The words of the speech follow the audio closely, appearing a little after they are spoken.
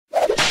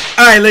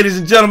Alright, ladies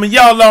and gentlemen,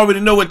 y'all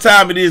already know what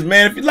time it is,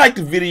 man. If you like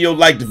the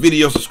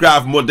video,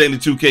 subscribe for more daily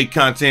 2K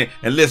content,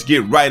 and let's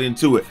get right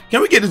into it.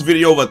 Can we get this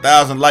video over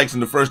 1,000 likes in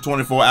the first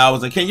 24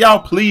 hours? And can y'all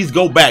please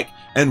go back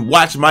and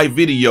watch my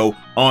video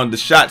on the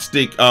shot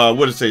stick,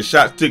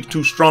 shot stick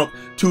too strong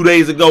 2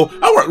 days ago?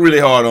 I worked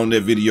really hard on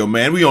that video,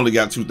 man. We only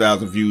got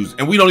 2,000 views,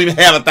 and we don't even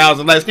have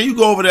 1,000 likes. Can you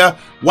go over there,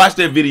 watch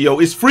that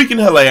video? It's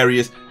freaking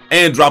hilarious,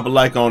 and drop a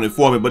like on it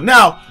for me. But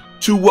now,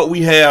 to what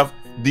we have,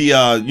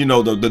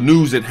 the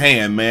news at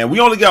hand, man.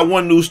 We only got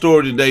one news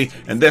story today,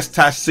 and that's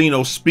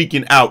Tyceno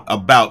speaking out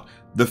about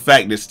the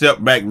fact that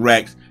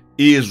STEPBACKRACK'S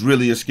is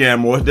really a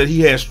scammer, or that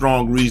he has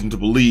strong reason to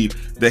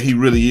believe that he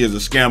really is a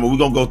scammer. We're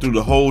gonna go through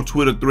the whole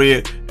Twitter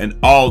thread and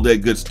all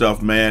that good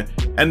stuff, man.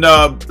 And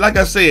like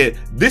I said,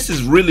 this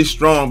is really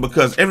strong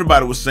because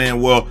everybody was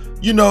saying, well,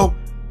 you know,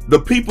 the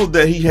people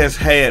that he has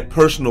had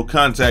personal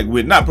contact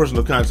with, not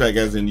personal contact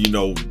as in, you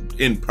know,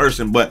 in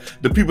person, but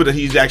the people that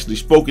he's actually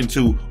spoken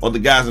to, or the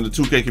guys in the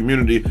 2K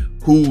community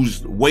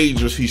whose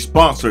wagers he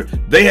sponsored,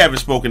 they haven't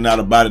spoken out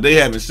about it. They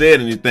haven't said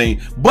anything.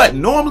 But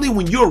normally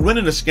when you're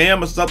running a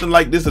scam or something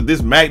like this of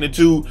this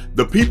magnitude,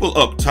 the people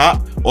up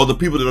top, or the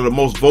people that are the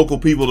most vocal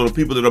people, or the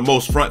people that are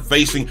most front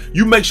facing,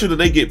 you make sure that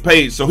they get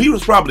paid. So he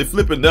was probably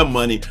flipping their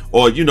money,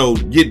 or, you know,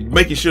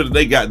 making sure that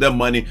they got their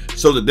money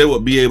so that they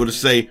would be able to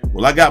say,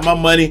 well, I got my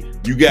money,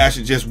 you guys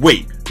should just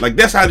wait. Like,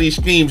 that's how these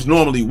schemes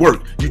normally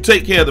work. You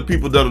take care of the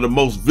people that are the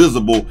most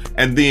visible,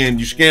 and then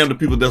you scam the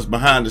people that's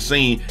behind the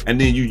scene, and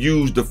then you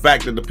use the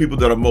fact that the people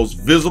that are most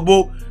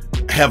visible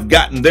have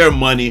gotten their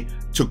money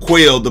to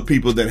quail the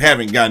people that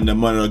haven't gotten their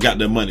money or got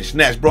their money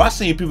snatched. Bro, I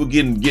seen people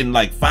getting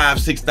like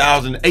 $5,000,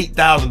 $6,000,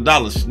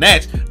 $8,000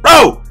 snatched.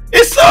 Bro,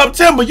 it's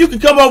September. You can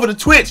come over to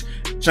Twitch,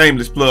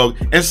 shameless plug,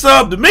 and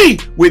sub to me.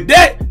 With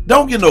that,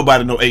 don't get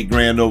nobody no 8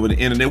 grand over the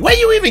internet. Where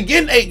you even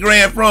getting 8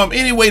 grand from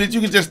anyway that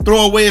you can just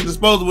throw away as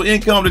disposable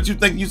income that you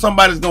think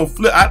somebody's gonna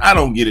flip? I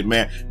don't get it,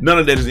 man. None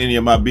of that is any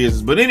of my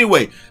business. But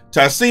anyway,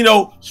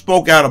 Tyceno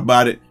spoke out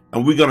about it,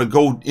 and we're gonna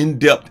go in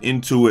depth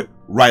into it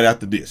right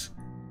after this.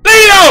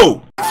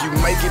 Theo! If you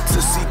make it to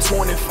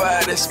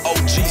C25, that's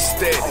OG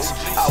status.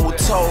 I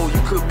was told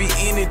you could be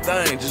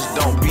anything, just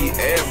don't be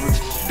average.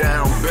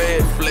 Down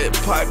bad, flat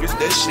pockets,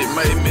 that shit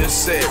made me a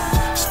savage.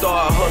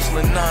 Start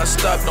hustling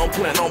non-stop, don't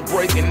plan on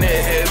breaking that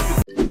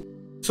habit.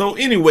 So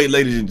anyway,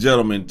 ladies and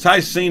gentlemen,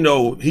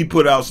 Tyceno, he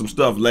put out some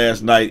stuff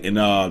last night, and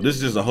this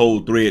is just a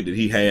whole thread that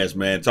he has,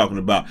 man, talking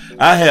about,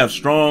 I have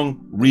strong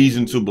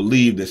reason to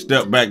believe that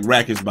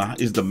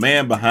STEPBACKRACK'S is the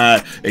man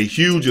behind a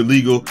huge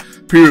illegal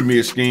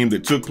pyramid scheme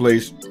that took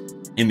place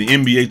in the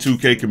NBA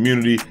 2K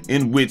community,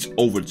 in which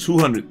over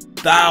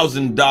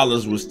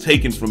 $200,000 was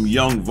taken from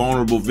young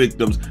vulnerable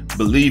victims,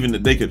 believing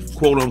that they could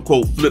quote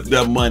unquote flip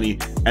their money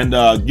and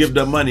give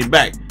their money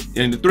back.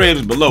 And the thread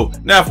is below.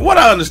 Now, from what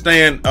I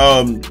understand,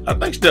 I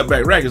think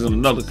STEPBACKRACK'S is in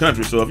another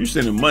country, so if you're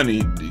sending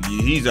money,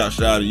 he's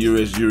outside of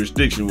U.S.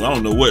 jurisdiction. Well, I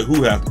don't know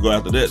who has to go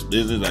after that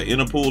business, like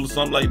Interpol or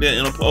something like that.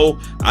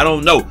 Interpol, I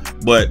don't know,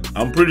 but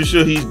I'm pretty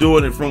sure he's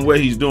doing it from where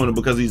he's doing it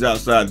because he's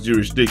outside the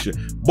jurisdiction.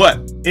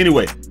 But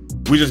anyway,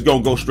 we just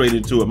gonna go straight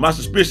into it. My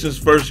suspicions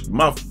first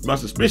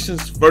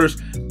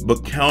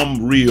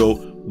become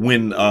real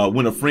when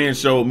a friend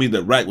showed me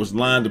that Rack was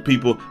lying to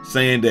people,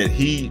 saying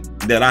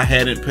that I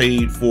hadn't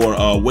paid for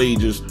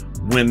wagers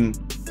when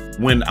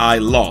I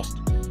lost.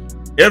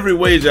 Every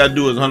wager I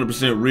do is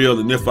 100% real,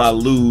 and if I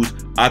lose,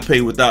 I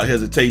pay without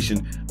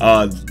hesitation.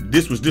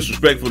 This was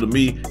disrespectful to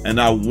me,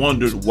 and I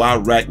wondered why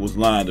Rack was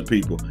lying to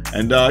people.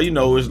 And you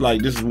know, it's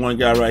like, this is one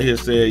guy right here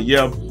said,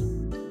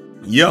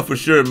 yeah, for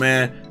sure,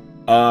 man.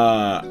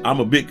 I'm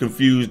a bit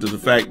confused as the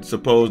fact,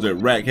 suppose that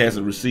Rack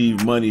hasn't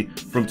received money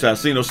from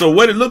Tyceno. So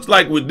what it looks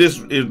like with this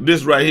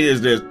right here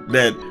is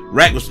that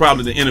Rack was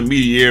probably the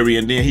intermediary,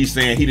 and then he's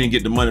saying he didn't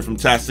get the money from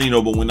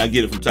Tyceno, but when I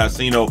get it from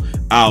Tyceno,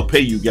 I'll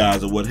pay you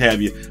guys, or what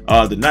have you.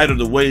 The night of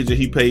the wager,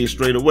 he paid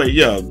straight away.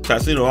 Yeah,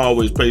 Tyceno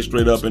always pays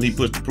straight up, and he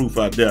puts the proof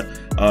out there.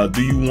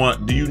 Do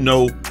you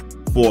know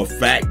for a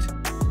fact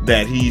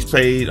that he's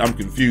paid? I'm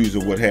confused,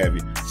 or what have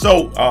you.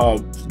 So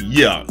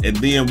yeah, and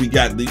then we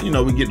got the,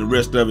 we get the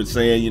rest of it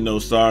saying,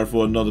 sorry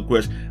for another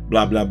question,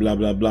 blah blah blah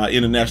blah blah.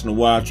 International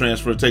wire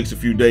transfer takes a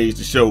few days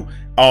to show,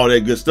 all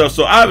that good stuff.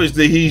 So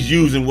obviously he's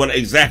using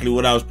exactly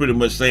what I was pretty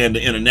much saying,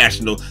 the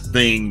international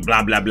thing,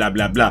 blah blah blah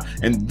blah blah.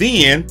 And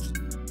then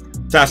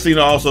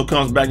Tyceno also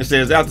comes back and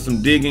says, after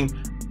some digging,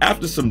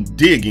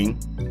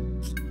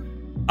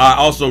 I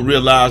also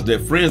realized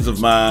that friends of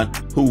mine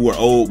who were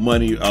owed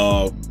money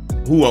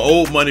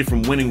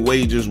from winning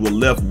wagers were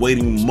left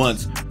waiting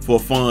months for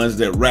funds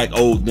that Rack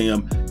owed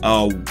them.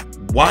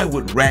 Why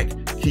would Rack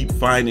keep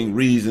finding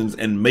reasons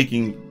and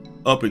making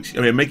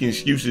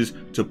excuses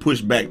to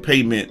push back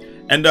payment?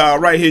 And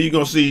right here you're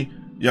gonna see,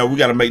 we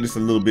got to make this a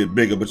little bit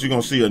bigger, but you're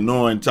gonna see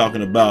Annoying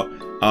talking about.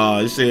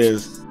 It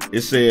says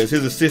his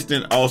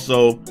assistant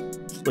also.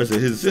 His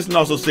assistant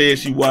also said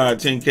she wired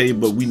 10K,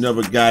 but we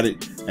never got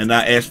it. And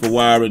I asked for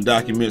wiring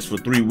documents for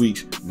 3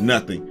 weeks,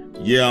 nothing.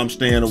 Yeah, I'm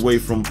staying away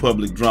from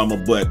public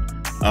drama, but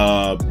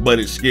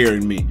it's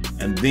scaring me.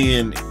 And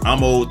then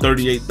I'm owed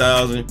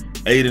 38,000.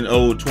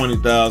 8-0,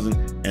 20,000,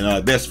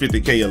 and that's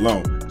 50K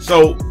alone.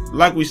 So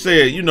like we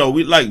said, you know,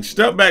 we like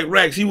Step Back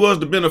Racks, he was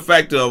the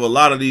benefactor of a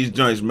lot of these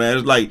joints, man.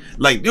 It's like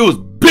it was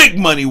big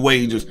money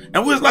wagers,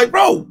 and we was like,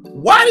 bro,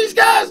 why these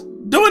guys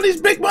doing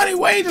these big money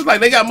wagers? Like,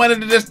 they got money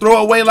to just throw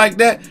away like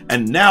that.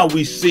 And now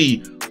we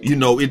see, you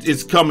know,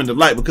 it's coming to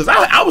light, because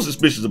I was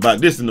suspicious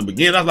about this in the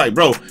beginning. I was like,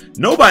 bro,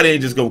 nobody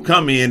ain't just gonna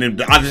come in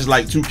and I just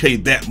like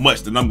 2K that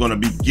much that I'm gonna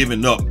be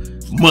giving up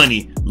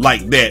money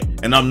like that,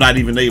 and I'm not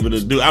even able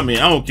to do. I mean,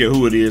 I don't care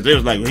who it is. They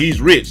was like,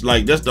 he's rich.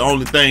 Like, that's the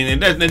only thing.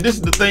 And this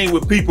is the thing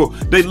with people.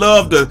 They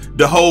love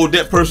the whole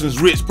that person's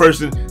rich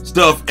person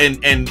stuff. And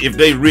if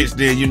they rich,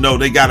 then you know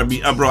they gotta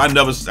be. Bro, I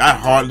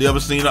hardly ever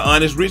seen an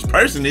honest rich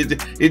person.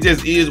 It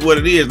just is what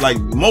it is. Like,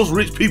 most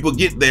rich people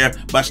get there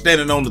by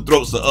standing on the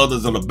throats of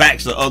others, on the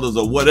backs of others,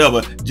 or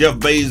whatever. Jeff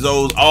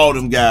Bezos, all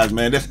them guys,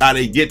 man. That's how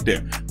they get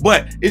there.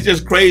 But it's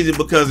just crazy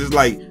because it's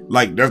like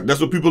that's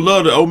what people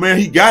love. Oh man,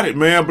 he got it,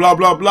 man. Blah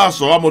blah blah.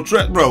 So I'm gonna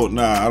trust, bro.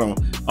 Nah, I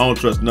don't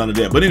trust none of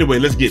that. But anyway,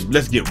 let's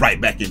get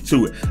right back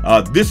into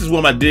it. This is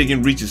where my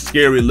digging reaches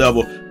scary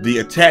level. The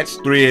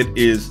attached thread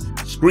is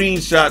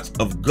screenshots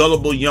of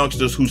gullible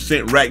youngsters who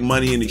sent rack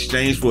money in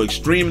exchange for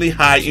extremely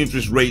high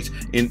interest rates.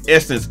 In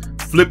essence,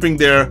 flipping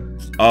their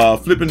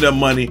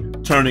money,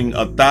 turning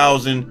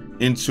 1,000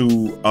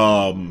 into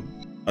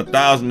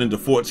 1,000 into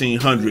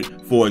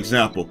 1,400, for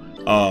example.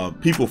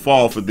 People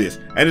fall for this,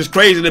 and it's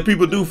crazy that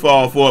people do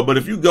fall for it. But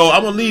if you go,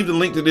 I'm gonna leave the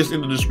link to this in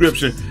the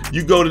description.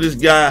 You go to this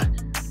guy,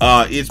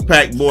 it's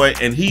Pack Boy,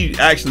 and he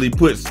actually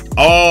puts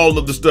all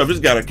of the stuff. It's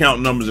got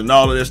account numbers and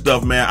all of that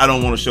stuff, man. I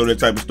don't want to show that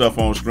type of stuff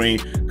on screen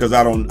because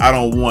I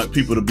don't want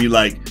people to be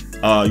like,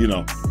 you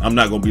know, I'm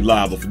not gonna be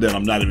liable for that.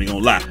 I'm not even gonna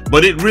lie.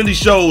 But it really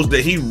shows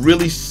that he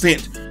really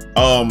sent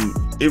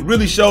the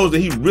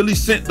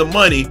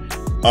money,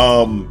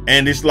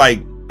 and it's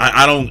like,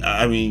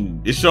 I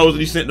mean, it shows that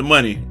he sent the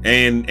money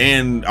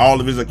and all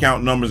of his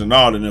account numbers and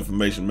all that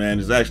information, man.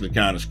 It's actually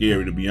kind of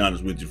scary, to be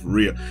honest with you, for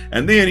real.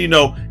 And then, you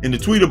know, in the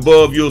tweet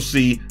above, you'll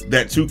see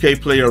that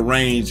 2K player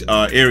Range,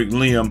 Eric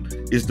Lim,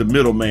 is the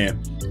middleman.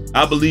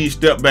 I believe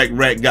Step Back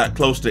Rack got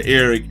close to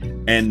Eric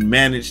and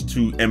managed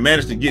to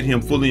get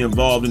him fully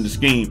involved in the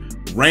scheme.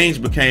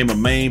 Range became a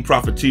main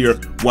profiteer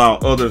while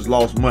others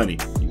lost money.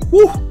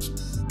 Woo!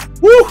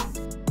 Woo!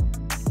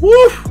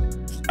 Woo!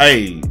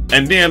 Hey,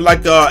 and then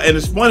like and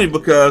it's funny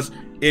because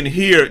in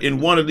here, in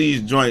one of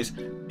these joints,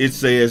 it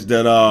says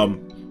that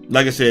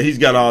like I said, he's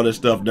got all this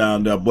stuff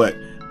down there, but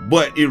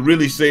it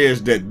really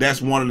says that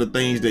that's one of the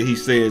things that he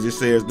says. It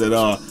says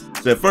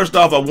that first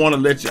off, I want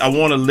to let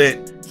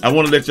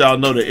y'all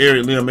know that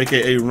Eric Lim,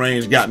 aka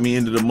Range, got me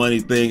into the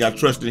money thing. I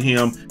trusted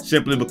him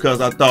simply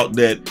because I thought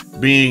that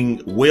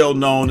being well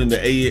known in the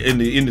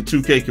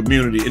 2K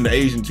community, in the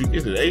Asian 2K,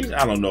 is it Asian?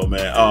 I don't know,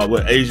 man.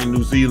 What, Asian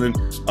New Zealand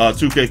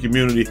 2K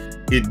community,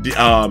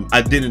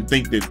 I didn't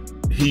think that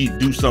he'd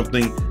do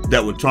something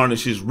that would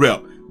tarnish his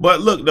rep.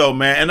 But look though,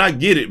 man, and I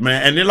get it,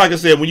 man. And then, like I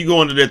said, when you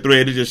go into that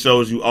thread, it just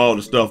shows you all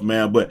the stuff,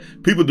 man. But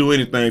people do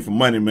anything for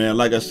money, man.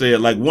 Like I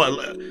said,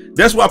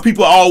 that's why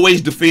people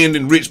always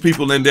defending rich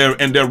people and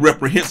their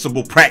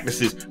reprehensible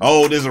practices.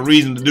 Oh, there's a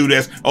reason to do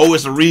this. Oh,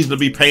 it's a reason to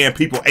be paying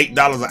people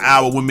 $8 an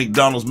hour when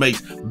McDonald's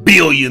makes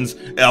billions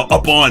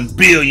upon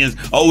billions.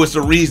 Oh, it's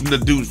a reason to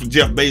do it for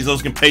Jeff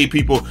Bezos can pay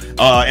people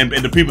and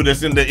the people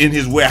that's in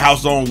his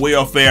warehouse on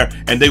welfare,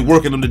 and they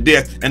working them to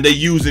death, and they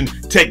using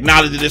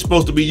technology that's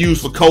supposed to be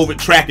used for COVID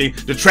tracking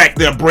to track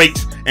their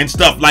breaks and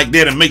stuff like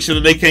that, and make sure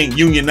that they can't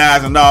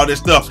unionize and all this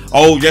stuff.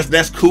 Oh,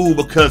 that's cool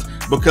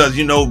because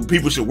you know,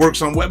 people should work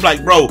somewhere.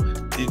 Like, bro,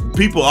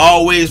 people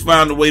always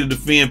find a way to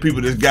defend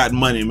people that's got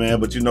money, man.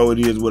 But you know, it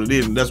is what it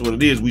is, and that's what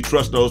it is. We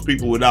trust those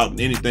people without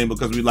anything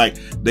because we like,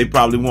 they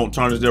probably won't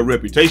tarnish their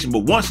reputation.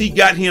 But once he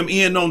got him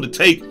in on the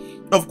take,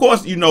 of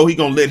course, you know, he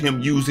gonna let him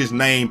use his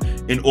name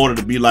in order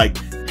to be like,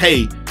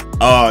 hey,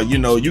 you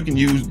know, you can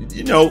use,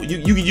 you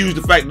can use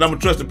the fact that I'm a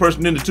trusted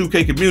person in the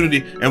 2K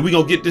community, and we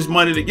gonna get this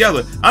money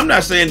together. I'm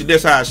not saying that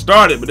that's how it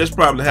started, but that's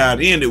probably how it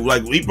ended.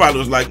 Like, he probably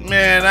was like,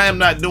 man, I am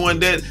not doing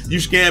that. You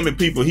scamming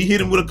people. He hit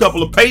him with a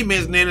couple of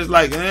payments, and then it's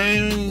like,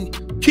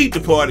 keep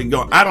the party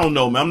going. I don't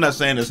know, man. I'm not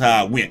saying that's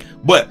how it went,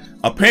 but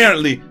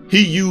apparently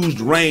he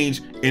used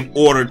Range in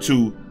order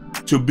to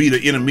be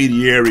the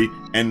intermediary,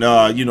 and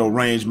you know,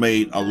 Range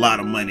made a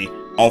lot of money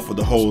off of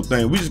the whole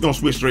thing. We just gonna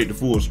switch straight to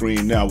full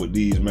screen now with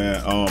these, man.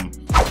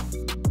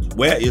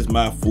 Where is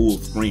my full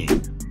screen?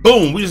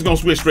 Boom. We just gonna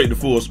switch straight to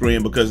full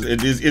screen because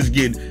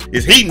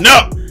it's heating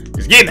up.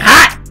 It's getting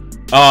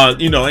hot.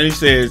 You know, and he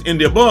says in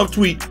the above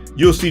tweet,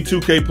 you'll see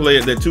 2K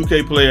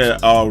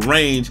player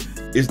Range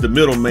is the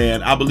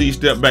middleman. I believe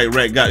Step Back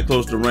Rack got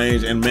close to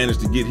Range and managed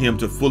to get him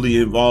to fully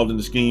involved in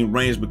the scheme.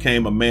 Range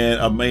became a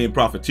main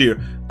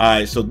profiteer. All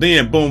right, so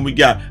then boom,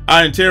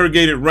 I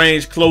interrogated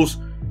Range's close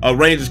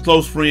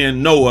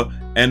friend Noah,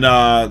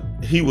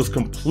 and he was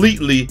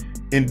completely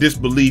in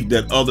disbelief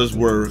that others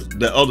were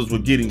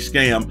getting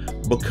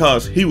scammed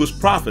because he was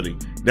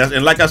profiting.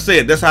 And like I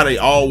said, that's how they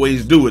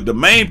always do it. The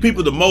main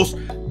people, the most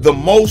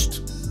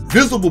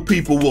visible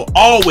people will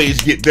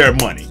always get their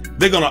money.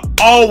 they're gonna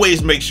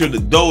always make sure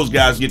that those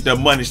guys get their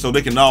money, so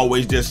they can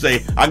always just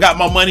say, I got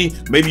my money,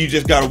 maybe you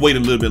just gotta wait a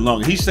little bit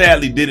longer. He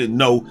sadly didn't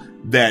know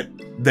that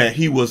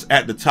he was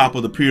at the top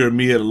of the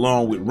pyramid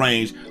along with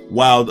Range,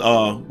 while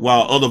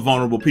other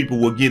vulnerable people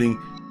were getting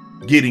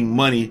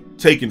money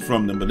taken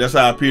from them. But that's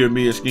how a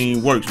pyramid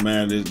scheme works,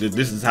 man.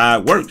 This is how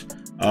it works.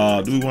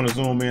 Do we want to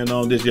zoom in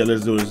on this? Yeah,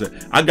 let's do this.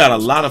 I got a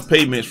lot of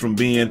payments from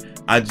Ben.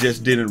 I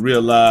just didn't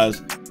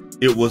realize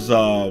it was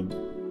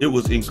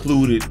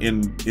included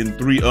in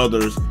 3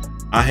 others.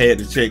 I had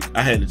to check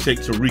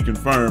to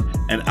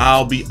reconfirm, and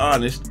I'll be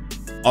honest,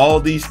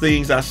 all these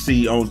things I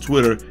see on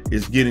Twitter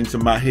is getting to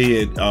my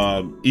head,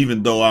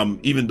 even though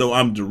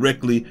I'm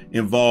directly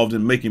involved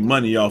in making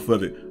money off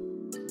of it.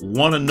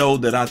 Want to know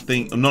what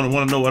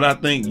I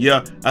think?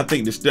 Yeah, I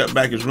think the Step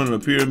Back is running a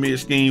pyramid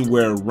scheme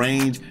where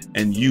Range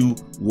and you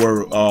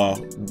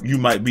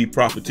might be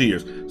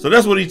profiteers. So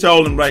that's what he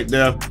told him right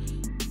there.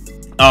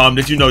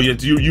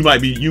 That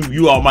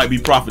you all might be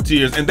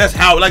profiteers, and that's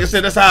how, like I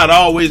said, that's how it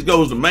always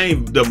goes.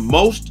 The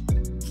most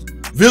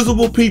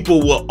visible people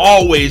will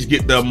always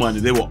get their money.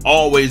 They will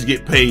always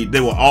get paid.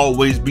 They will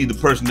always be the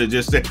person that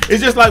just said.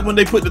 It's just like when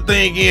they put the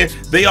thing in,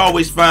 they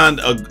always find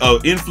a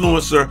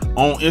influencer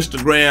on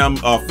Instagram,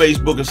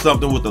 Facebook or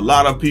something with a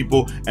lot of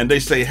people, and they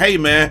say, hey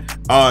man,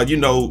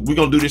 we're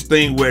gonna do this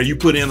thing where you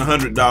put in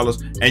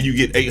 $100 and you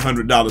get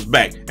 $800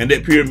 back, and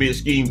that pyramid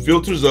scheme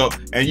filters up.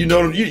 And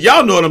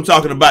y'all know what I'm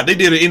talking about. They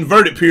did an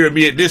inverted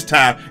pyramid this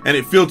time, and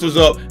it filters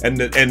up,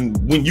 and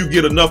when you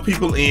get enough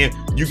people in,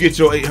 you get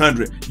your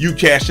 800, you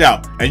cash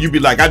out, and you be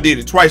like, I did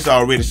it twice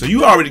already. So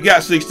you already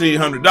got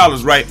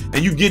 $1,600, right?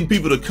 And you getting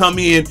people to come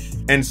in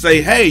and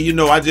say, hey,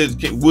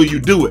 will you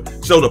do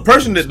it? So the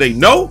person that they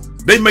know,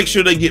 they make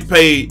sure they get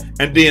paid,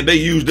 and then they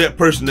use that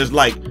person as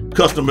like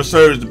customer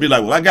service to be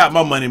like, well, I got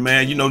my money,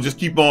 man. Just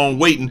keep on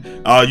waiting.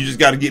 You just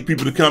got to get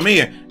people to come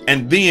in,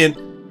 and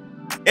then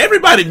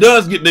everybody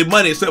does get their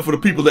money except for the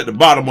people at the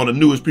bottom or the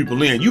newest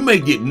people in. You may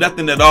get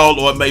nothing at all,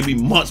 or it may be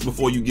months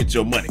before you get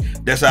your money.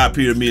 That's how a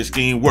pyramid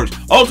scheme works.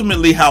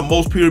 Ultimately, how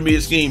most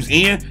pyramid schemes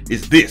end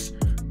is this.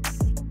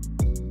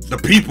 The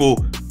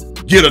people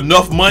get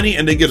enough money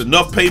and they get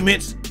enough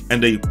payments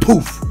and they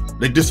poof,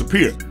 they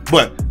disappear.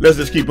 But let's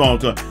just keep on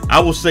going.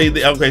 I will say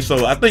that, okay,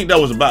 so I think that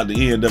was about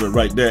the end of it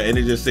right there. And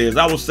it just says,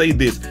 I will say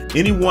this: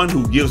 anyone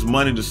who gives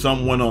money to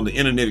someone on the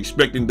internet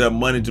expecting their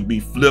money to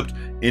be flipped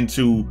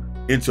into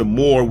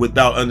more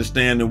without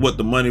understanding what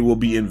the money will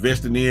be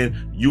invested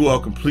in, you are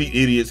complete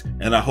idiots,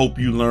 and I hope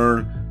you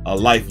learn a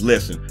life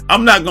lesson.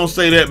 I'm not gonna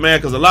say that, man,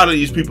 because a lot of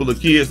these people are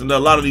kids, and a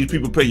lot of these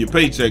people pay your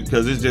paycheck,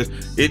 because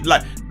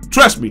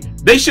trust me,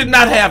 they should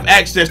not have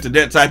access to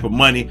that type of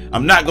money.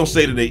 I'm not gonna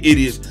say that they're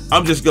idiots.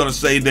 I'm just gonna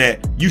say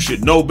that you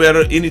should know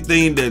better.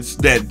 Anything that's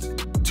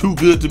too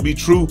good to be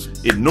true,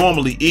 it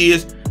normally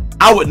is.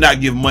 I would not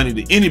give money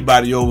to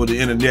anybody over the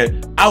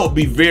internet. I would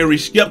be very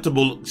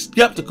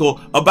skeptical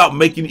about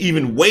making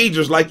even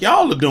wagers like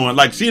y'all are doing.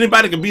 Like, see,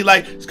 anybody can be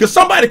like, because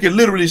somebody can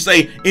literally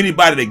say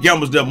anybody that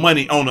gambles their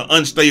money on an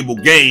unstable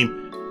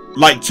game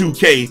like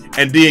 2K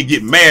and then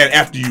get mad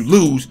after you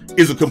lose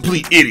is a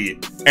complete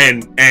idiot.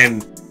 And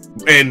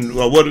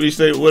well, what did he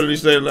say? What did he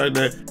say like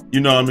that?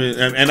 You know what I mean?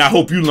 And I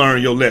hope you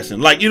learn your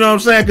lesson. Like, you know what I'm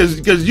saying?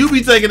 Because you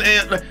be taking,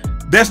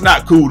 that's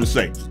not cool to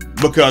say.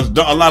 Because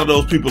a lot of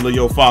those people are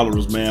your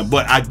followers, man.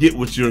 But I get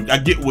where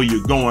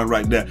you're going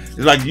right there. It's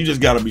like, you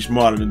just gotta be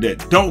smarter than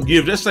that. Don't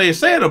give, just say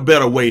it a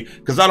better way,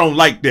 because I don't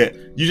like that.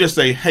 You just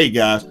say, hey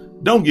guys,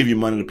 don't give your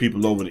money to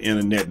people over the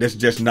internet. That's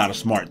just not a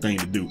smart thing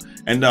to do.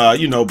 And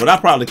but I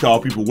probably call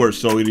people worse,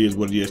 so it is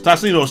what it is.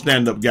 Tyceno,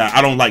 stand-up guy,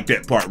 I don't like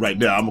that part right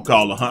there. I'm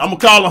gonna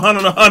call a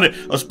hundred,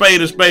 a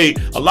spade a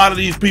spade. A lot of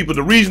these people,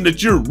 the reason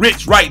that you're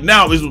rich right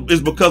now is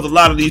because a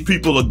lot of these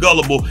people are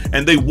gullible,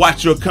 and they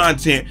watch your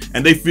content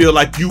and they feel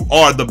like you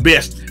are the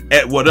best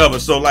at whatever.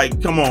 So like,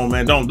 come on,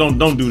 man, don't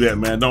do that,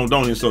 man. Don't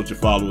insult your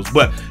followers.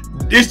 But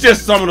it's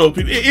just some of those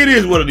people. It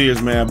is what it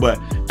is, man. But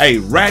hey,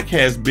 Rack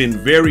has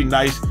been very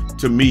nice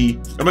to me.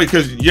 I mean,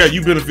 because yeah,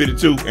 you benefited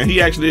too, and he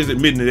actually is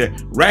admitting that.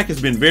 Rack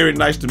has been very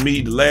nice to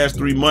me the last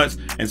 3 months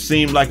and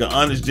seemed like an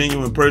honest,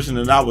 genuine person,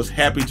 and I was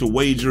happy to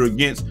wager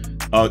against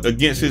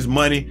his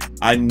money.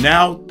 I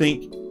now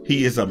think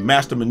he is a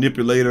master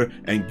manipulator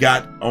and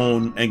got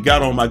on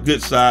my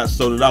good side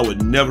so that I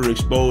would never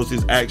expose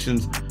his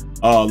actions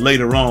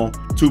later on.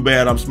 Too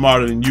bad I'm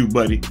smarter than you,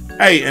 buddy.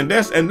 Hey, and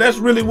that's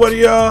really what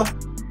he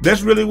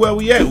that's really where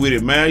we at with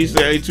it, man. He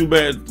said, hey, too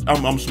bad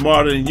I'm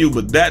smarter than you,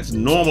 but that's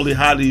normally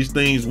how these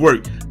things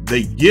work.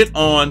 They get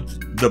on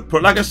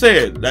like I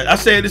said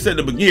this at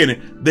the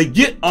beginning, they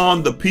get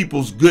on the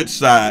people's good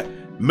side,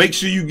 make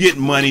sure you get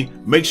money,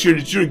 make sure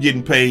that you're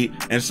getting paid,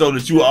 and so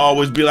that you will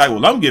always be like,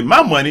 well, I'm getting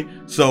my money,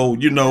 so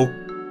you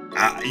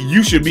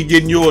should be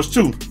getting yours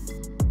too.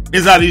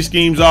 Is how these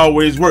schemes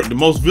always work. The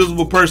most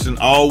visible person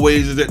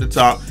always is at the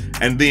top,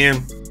 and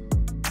then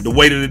the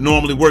way that it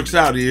normally works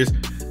out is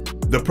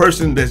the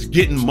person that's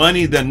getting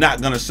money, they're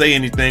not gonna say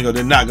anything, or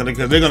they're not gonna,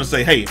 because they're gonna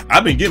say, hey,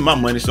 I've been getting my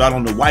money, so I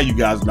don't know why you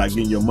guys are not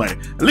getting your money.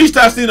 At least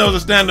Tyceno's a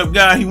stand-up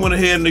guy. He went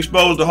ahead and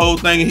exposed the whole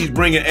thing, and he's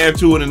bringing air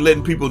to it and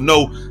letting people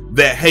know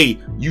that, hey,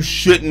 you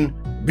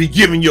shouldn't be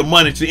giving your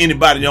money to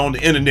anybody on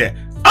the internet.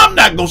 I'm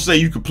not gonna say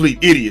you complete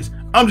idiots.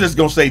 I'm just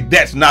gonna say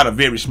that's not a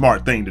very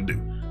smart thing to do,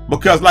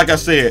 because like I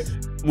said,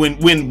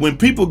 when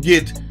people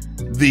get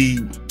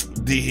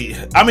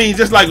I mean,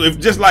 just like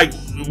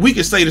we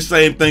could say the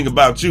same thing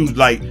about you.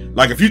 Like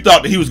if you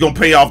thought that he was gonna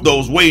pay off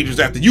those wages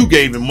after you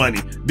gave him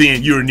money,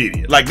 then you're an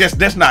idiot. Like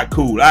that's not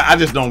cool. I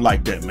just don't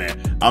like that,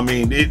 man. I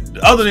mean,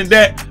 other than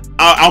that,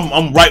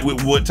 I'm right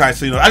with what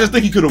Tyceno. I just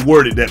think he could have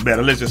worded that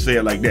better. Let's just say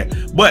it like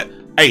that. But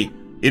hey,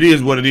 it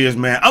is what it is,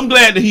 man. I'm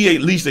glad that he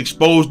at least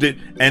exposed it,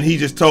 and he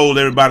just told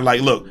everybody,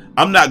 like, look,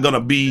 I'm not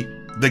gonna be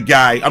the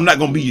guy. I'm not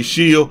gonna be your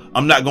shield.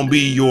 I'm not gonna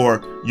be your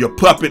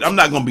puppet. I'm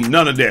not gonna be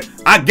none of that.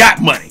 I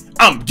got money.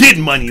 I'm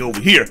getting money over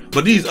here.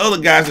 But these other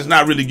guys that's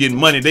not really getting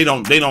money, they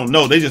don't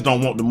know. They just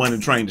don't want the money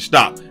train to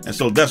stop. And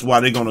so that's why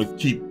they're gonna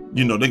keep,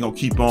 you know, they're gonna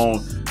keep on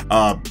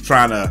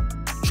trying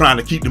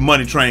to keep the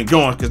money train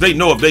going, because they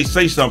know if they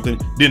say something,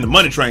 then the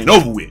money train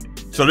over with.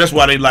 So that's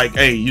why they like,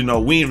 hey, you know,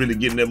 we ain't really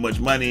getting that much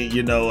money,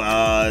 you know,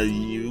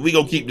 we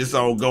gonna keep this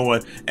on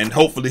going, and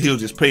hopefully he'll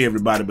just pay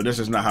everybody. But that's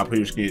just not how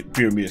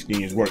pyramid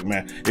schemes work,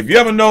 man. If you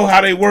ever know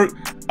how they work,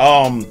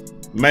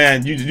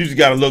 man, you just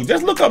gotta look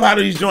up how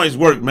these joints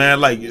work, man.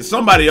 Like,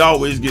 somebody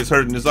always gets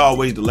hurt, and it's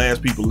always the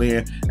last people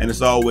in, and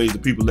it's always the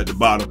people at the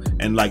bottom.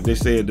 And like they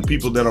said, the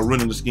people that are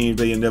running the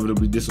schemes, they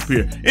inevitably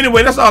disappear.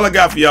 Anyway, that's all I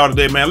got for y'all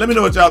today, man. Let me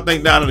know what y'all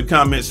think down in the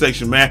comment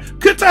section, man.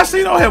 Could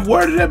Tyceno have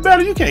worded that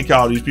better? You can't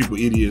call these people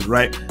idiots,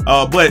 right?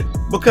 But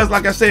because,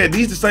 like I said,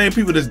 these the same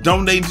people that's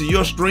donating to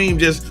your stream,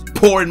 just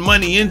pouring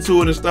money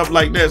into it and stuff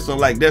like that. So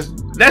like that's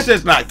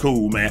just not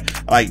cool, man.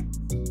 Like,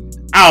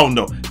 I don't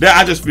know.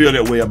 I just feel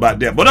that way about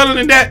that. But other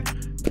than that,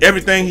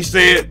 everything he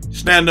said,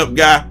 stand-up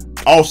guy,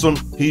 awesome.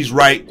 He's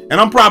right. And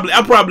I'm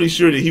probably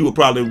sure that he would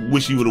probably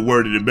wish he would have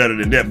worded it better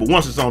than that. But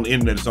once it's on the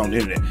internet, it's on the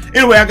internet.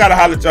 Anyway, I gotta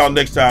holler at y'all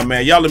next time,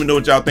 man. Y'all let me know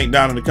what y'all think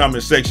down in the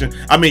comment section.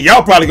 I mean,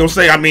 y'all probably gonna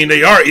say, I mean,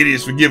 they are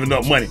idiots for giving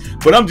up money.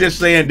 But I'm just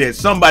saying that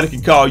somebody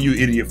can call you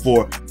idiot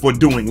for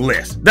doing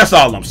less. That's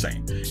all I'm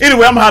saying.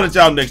 Anyway, I'm gonna holler at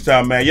y'all next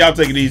time, man. Y'all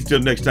take it easy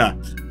till next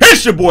time.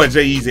 It's your boy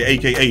Eazy,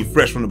 aka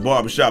Fresh from the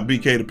Barbershop,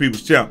 BK the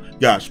People's Champ.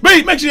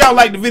 Godspeed. Make sure y'all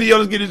like the video.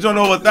 Let's get this joint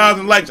over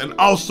 1,000 likes. And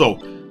also,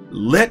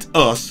 let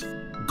us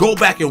go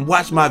back and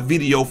watch my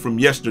video from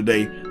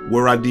yesterday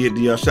where I did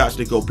the shot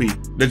stick OP.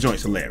 The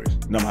joint's hilarious.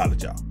 And I'm holla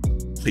at y'all.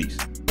 Peace.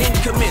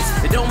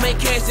 It don't make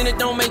cash and it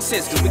don't make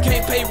sense, cause we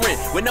can't pay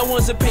rent with no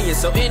one's opinion.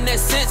 So in that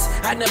sense,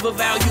 I never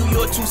value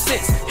your 2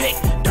 cents. Hey,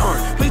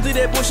 darn, please do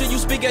that bullshit you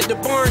speak at the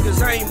barn,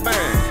 cause I ain't buying.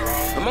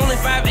 I'm only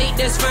 5'8",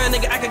 that's fine,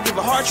 nigga. I could give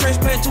a heart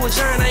transplant to a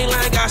giant, I ain't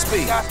lying.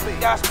 Godspeed.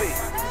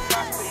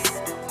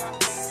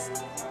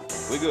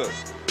 We good.